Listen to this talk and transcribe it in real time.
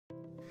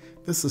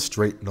This is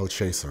Straight No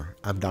Chaser.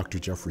 I'm Dr.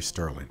 Jeffrey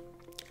Sterling.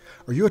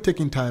 Are you a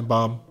ticking time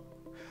bomb?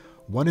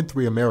 1 in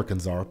 3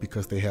 Americans are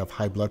because they have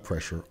high blood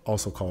pressure,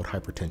 also called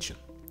hypertension.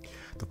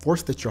 The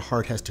force that your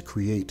heart has to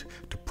create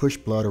to push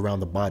blood around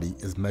the body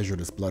is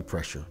measured as blood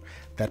pressure.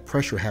 That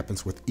pressure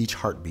happens with each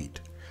heartbeat.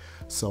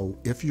 So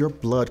if your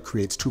blood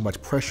creates too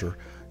much pressure,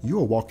 you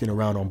are walking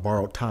around on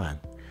borrowed time.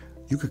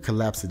 You could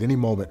collapse at any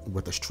moment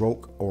with a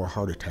stroke or a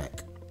heart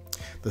attack.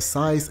 The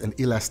size and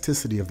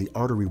elasticity of the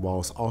artery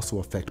walls also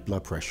affect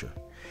blood pressure.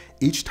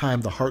 Each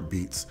time the heart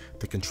beats,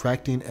 the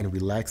contracting and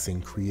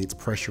relaxing creates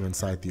pressure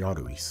inside the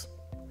arteries.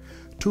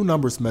 2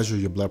 numbers measure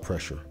your blood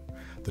pressure.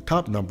 The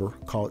top number,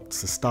 called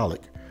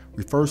systolic,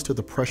 refers to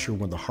the pressure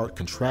when the heart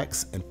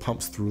contracts and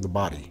pumps through the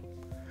body.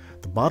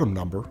 The bottom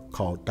number,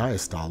 called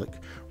diastolic,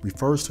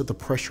 refers to the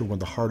pressure when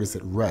the heart is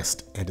at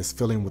rest and is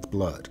filling with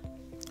blood.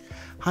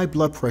 High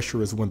blood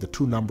pressure is when the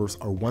 2 numbers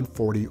are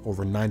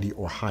 140/90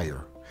 or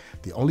higher.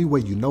 The only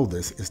way you know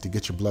this is to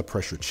get your blood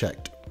pressure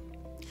checked.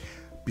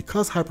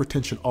 Because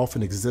hypertension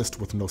often exists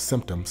with no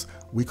symptoms,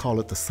 we call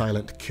it the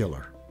silent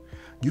killer.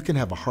 You can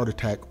have a heart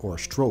attack or a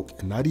stroke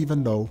and not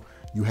even know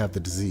you have the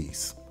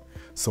disease.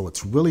 So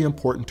it's really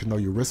important to know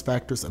your risk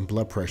factors and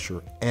blood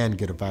pressure and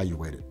get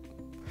evaluated.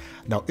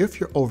 Now, if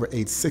you're over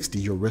age 60,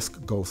 your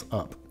risk goes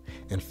up.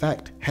 In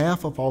fact,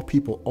 half of all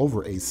people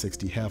over age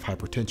 60 have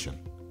hypertension.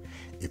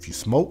 If you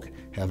smoke,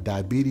 have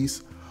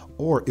diabetes,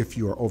 or if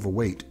you are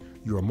overweight,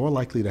 you are more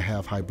likely to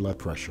have high blood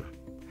pressure.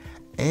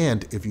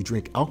 And if you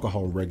drink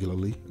alcohol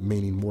regularly,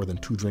 meaning more than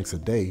 2 drinks a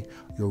day,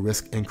 your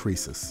risk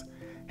increases.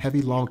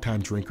 Heavy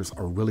long-time drinkers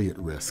are really at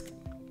risk.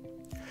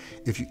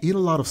 If you eat a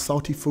lot of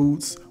salty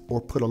foods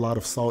or put a lot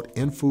of salt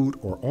in food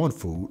or on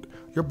food,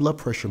 your blood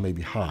pressure may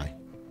be high.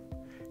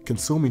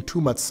 Consuming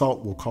too much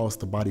salt will cause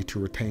the body to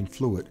retain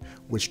fluid,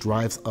 which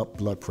drives up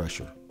blood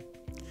pressure.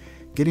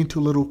 Getting too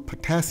little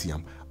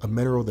potassium, a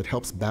mineral that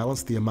helps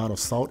balance the amount of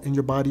salt in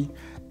your body,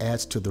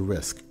 adds to the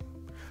risk.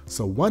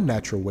 So one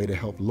natural way to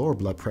help lower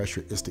blood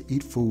pressure is to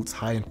eat foods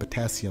high in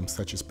potassium,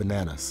 such as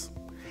bananas.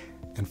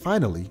 And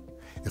finally,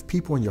 if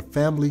people in your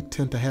family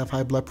tend to have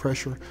high blood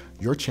pressure,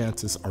 your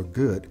chances are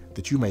good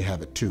that you may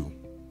have it too.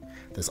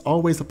 There's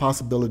always a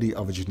possibility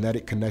of a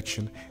genetic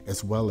connection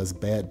as well as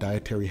bad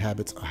dietary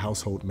habits a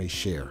household may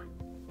share.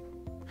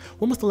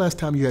 When was the last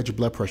time you had your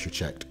blood pressure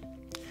checked?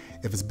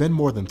 If it's been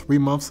more than 3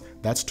 months,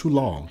 that's too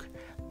long.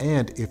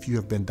 And if you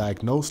have been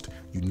diagnosed,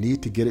 you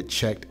need to get it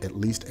checked at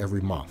least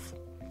every month.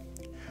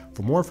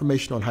 For more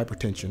information on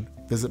hypertension,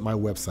 visit my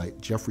website,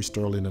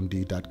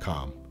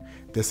 jeffreysterlingmd.com.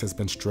 This has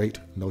been Straight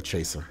No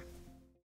Chaser.